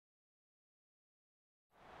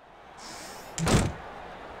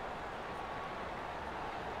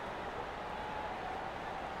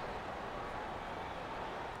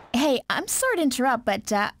I'm sorry to interrupt,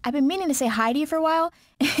 but I've been meaning to say hi to you for a while.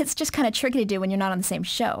 It's just kind of tricky to do when you're not on the same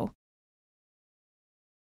show.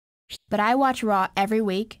 But I watch Raw every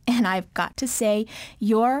week, and I've got to say,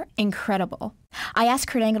 you're incredible. I asked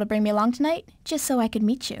Kurt Angle to bring me along tonight, just so I could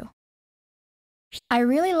meet you. I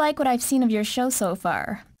really like what I've seen of your show so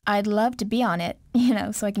far. I'd love to be on it,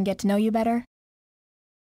 so I can get to know you better.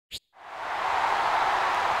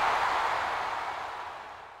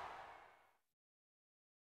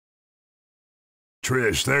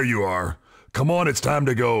 Trish, there you are. Come on, it's time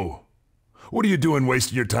to go. What are you doing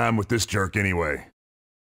wasting your time with this jerk anyway?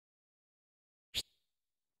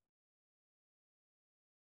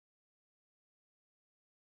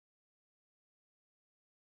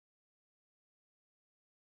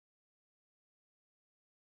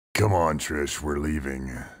 Come on, Trish, we're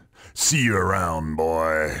leaving. See you around,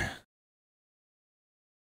 boy.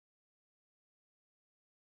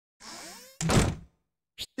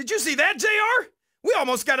 Did you see that, JR? We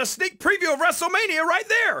almost got a sneak preview of WrestleMania right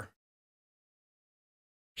there.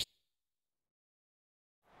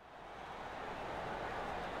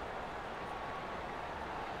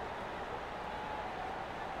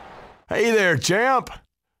 Hey there, champ.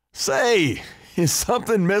 Say, is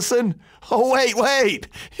something missing? Oh, wait.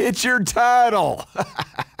 It's your title.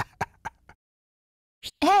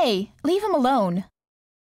 Hey, leave him alone.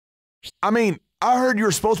 I mean, I heard you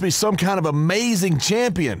were supposed to be some kind of amazing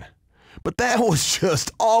champion, but that was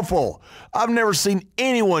just awful. I've never seen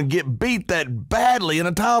anyone get beat that badly in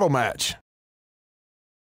a title match.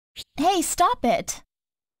 Hey, stop it.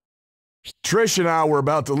 Trish and I were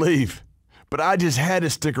about to leave, but I just had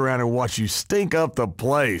to stick around and watch you stink up the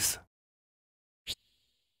place.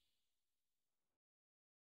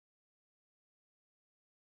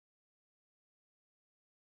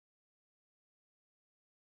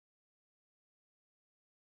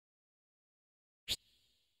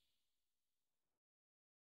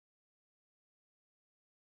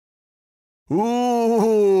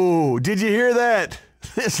 Ooh, did you hear that?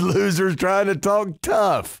 This loser's trying to talk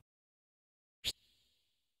tough.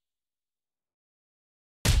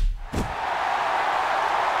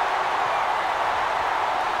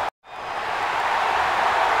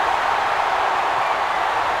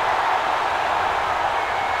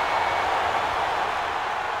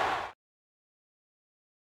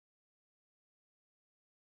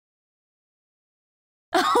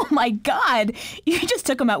 Oh my God, you just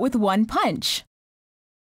took him out with one punch.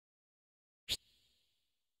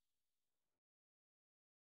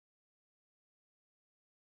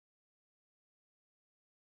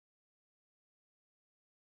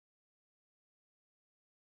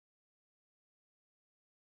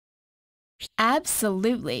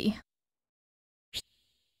 Absolutely.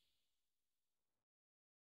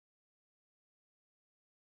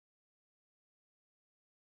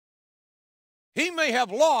 He may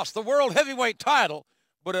have lost the World Heavyweight title,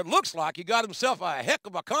 but it looks like he got himself a heck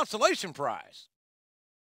of a consolation prize.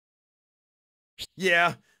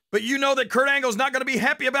 Yeah, but you know that Kurt Angle's not going to be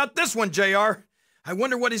happy about this one, JR. I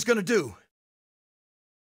wonder what he's going to do.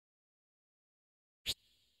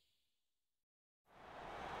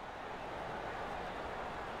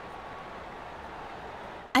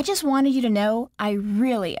 I just wanted you to know I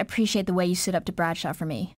really appreciate the way you stood up to Bradshaw for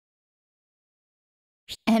me.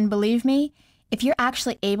 And believe me, if you're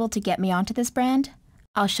actually able to get me onto this brand,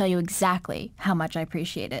 I'll show you exactly how much I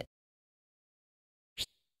appreciate it.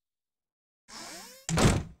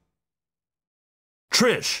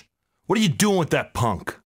 Trish, what are you doing with that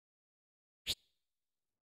punk?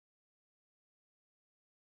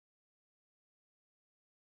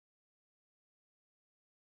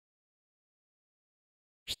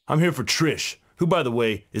 I'm here for Trish, who, by the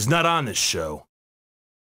way, is not on this show.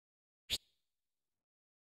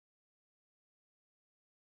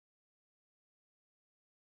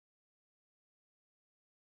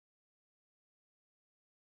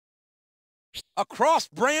 A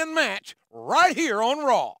cross-brand match right here on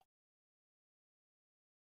Raw.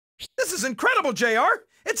 This is incredible, JR.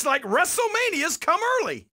 It's like WrestleMania's come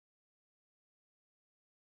early.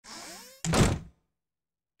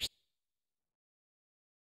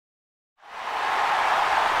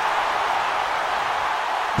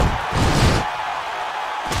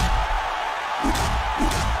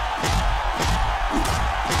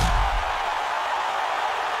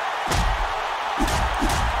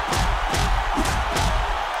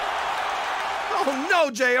 Oh no,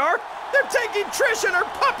 JR! They're taking Trish and her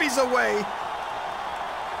puppies away!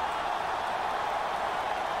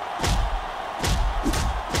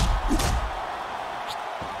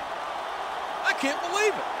 I can't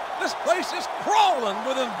believe it. This place is crawling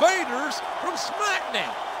with invaders from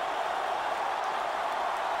Smackdown.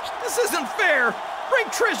 This isn't fair! Bring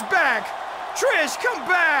Trish back! Trish, come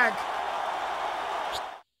back!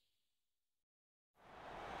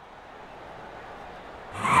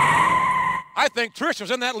 I think Trish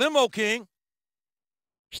was in that limo, King.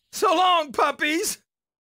 So long, puppies!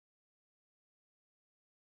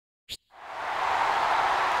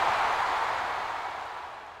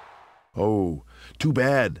 Oh, too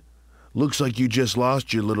bad. Looks like you just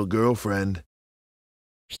lost your little girlfriend.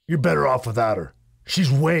 You're better off without her.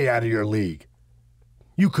 She's way out of your league.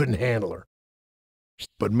 You couldn't handle her.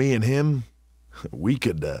 But me and him, we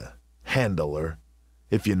could, handle her,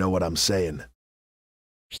 if you know what I'm saying.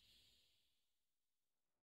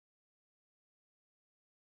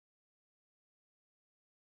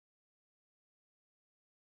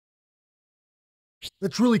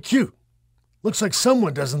 That's really cute. Looks like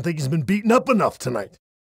someone doesn't think he's been beaten up enough tonight.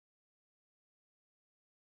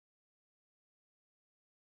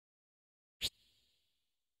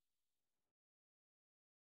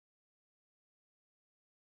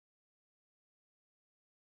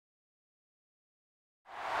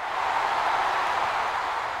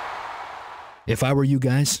 If I were you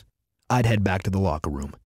guys, I'd head back to the locker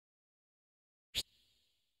room.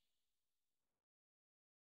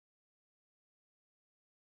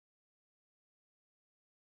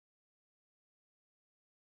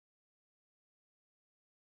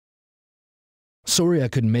 Sorry I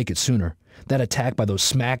couldn't make it sooner. That attack by those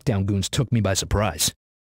Smackdown goons took me by surprise.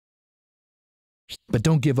 But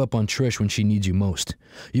don't give up on Trish when she needs you most.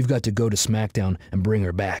 You've got to go to Smackdown and bring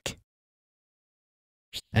her back.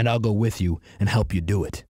 And I'll go with you and help you do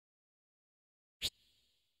it.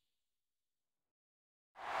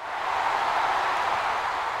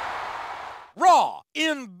 Raw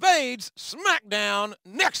invades SmackDown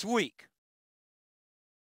next week.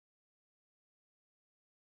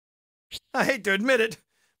 I hate to admit it,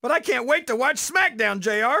 but I can't wait to watch Smackdown,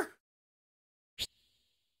 JR.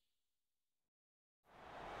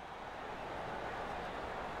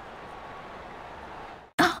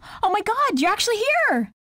 Oh my God, you're actually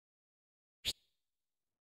here!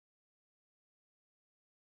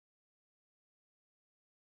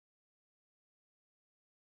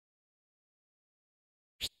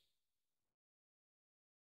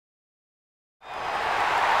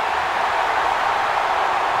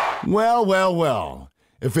 Well, well, well.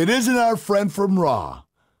 If it isn't our friend from Raw.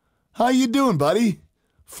 How you doing, buddy?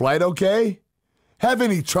 Flight okay? Have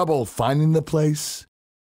any trouble finding the place?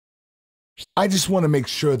 I just want to make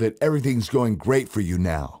sure that everything's going great for you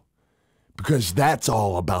now. Because that's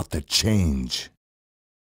all about the change.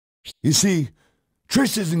 You see,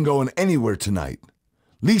 Trish isn't going anywhere tonight.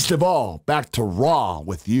 Least of all, back to Raw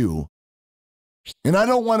with you. And I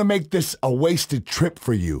don't want to make this a wasted trip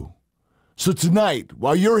for you. So tonight,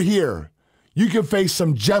 while you're here, you can face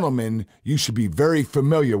some gentlemen you should be very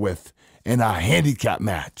familiar with in a handicap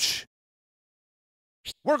match.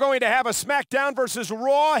 We're going to have a SmackDown versus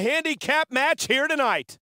Raw handicap match here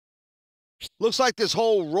tonight. Looks like this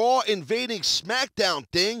whole Raw invading SmackDown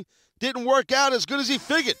thing didn't work out as good as he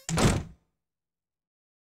figured.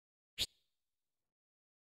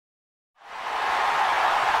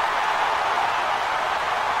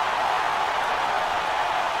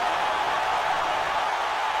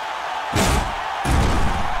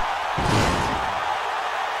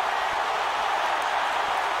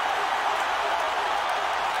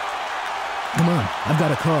 Come on, I've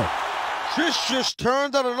got a call. Trish just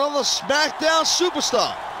turned on another SmackDown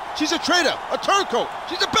superstar. She's a traitor, a turncoat,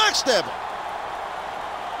 she's a backstabber.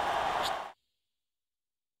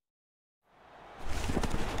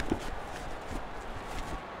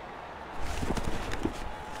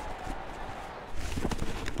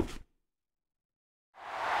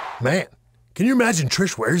 Man, can you imagine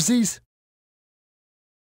Trish wears these?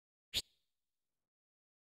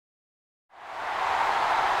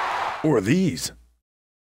 Or these.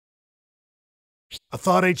 I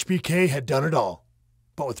thought HBK had done it all.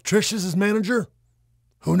 But with Trish as his manager,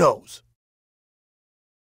 who knows?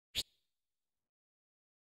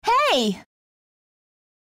 Hey!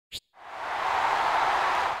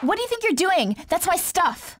 What do you think you're doing? That's my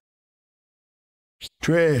stuff.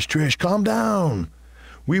 Trish, calm down.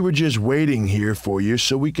 We were just waiting here for you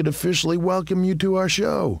so we could officially welcome you to our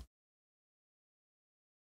show.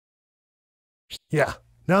 Yeah,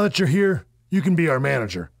 now that you're here, you can be our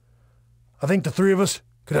manager. I think the three of us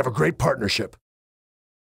could have a great partnership.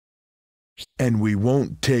 And we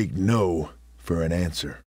won't take no for an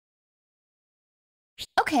answer.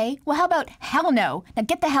 Okay, well how about hell no? Now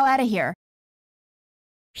get the hell out of here.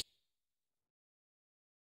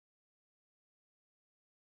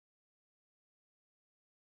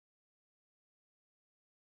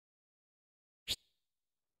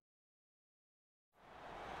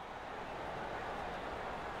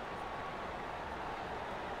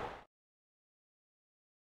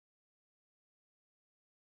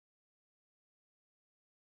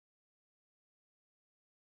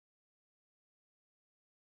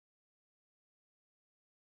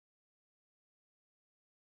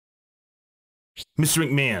 Mr.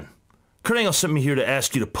 McMahon, Kurt Angle sent me here to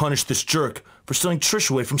ask you to punish this jerk for stealing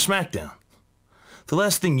Trish away from Smackdown. The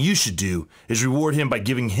last thing you should do is reward him by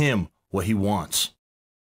giving him what he wants.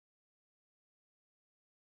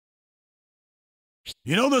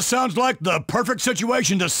 You know, this sounds like the perfect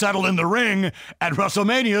situation to settle in the ring at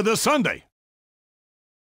WrestleMania this Sunday.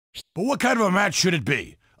 But what kind of a match should it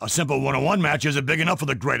be? A simple one-on-one match isn't big enough for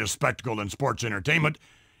the greatest spectacle in sports entertainment.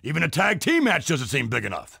 Even a tag team match doesn't seem big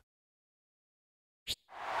enough.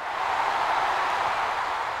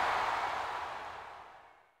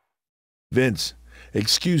 Vince,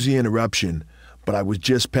 excuse the interruption, but I was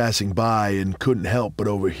just passing by and couldn't help but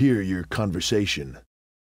overhear your conversation.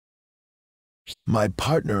 My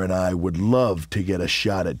partner and I would love to get a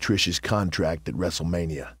shot at Trish's contract at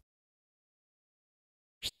WrestleMania.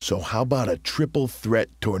 So how about a triple threat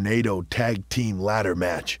tornado tag team ladder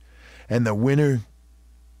match, and the winner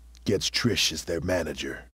gets Trish as their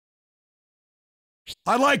manager?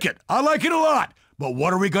 I like it. I like it a lot. But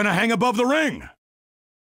what are we going to hang above the ring?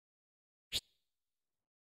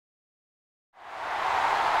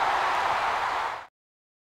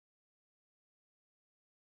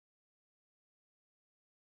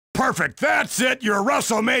 Perfect. That's it. Your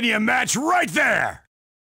WrestleMania match right there.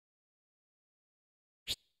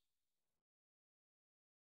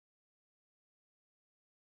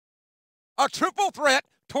 A triple threat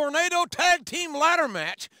tornado tag team ladder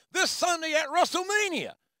match this Sunday at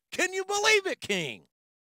WrestleMania. Can you believe it, King?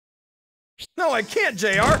 No, I can't, JR.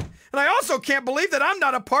 And I also can't believe that I'm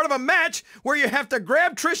not a part of a match where you have to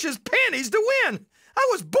grab Trish's panties to win. I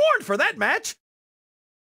was born for that match.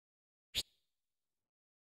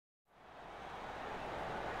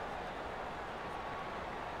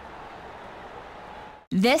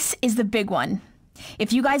 This is the big one.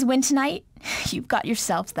 If you guys win tonight, you've got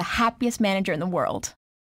yourselves the happiest manager in the world.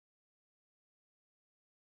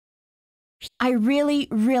 I really,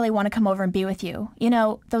 really want to come over and be with you. You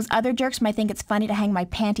know, those other jerks might think it's funny to hang my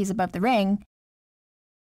panties above the ring,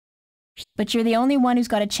 but you're the only one who's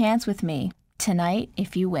got a chance with me tonight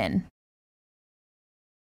if you win.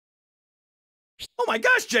 Oh my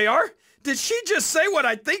gosh, JR! Did she just say what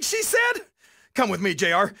I think she said? Come with me,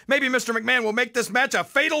 JR. Maybe Mr. McMahon will make this match a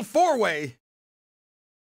fatal four-way.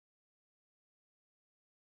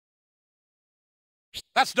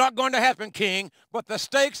 That's not going to happen, King, but the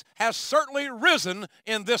stakes have certainly risen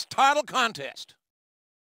in this title contest.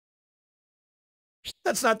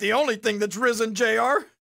 That's not the only thing that's risen, JR.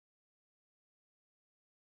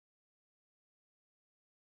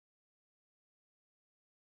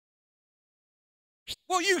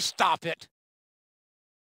 Will you stop it?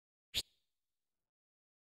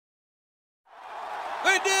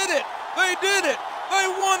 They did it! They did it! They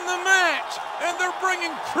won the match! And they're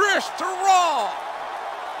bringing Trish to Raw!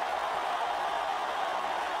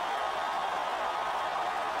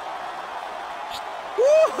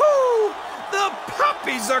 Woohoo! The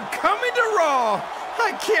puppies are coming to Raw!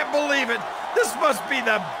 I can't believe it! This must be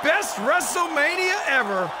the best WrestleMania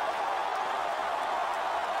ever!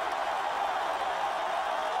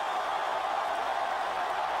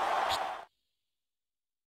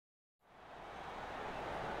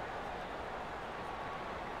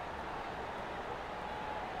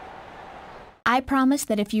 I promised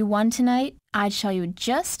that if you won tonight, I'd show you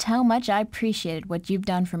just how much I appreciated what you've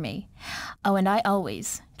done for me. Oh, and I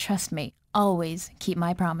always, trust me, always keep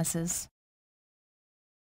my promises.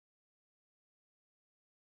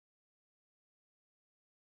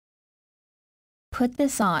 Put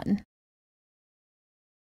this on.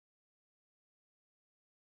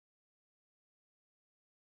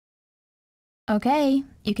 Okay,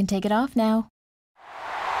 you can take it off now.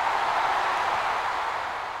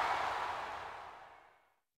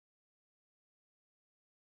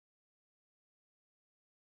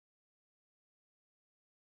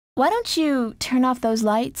 Why don't you turn off those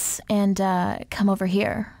lights and come over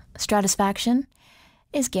here? Stratisfaction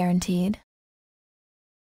is guaranteed.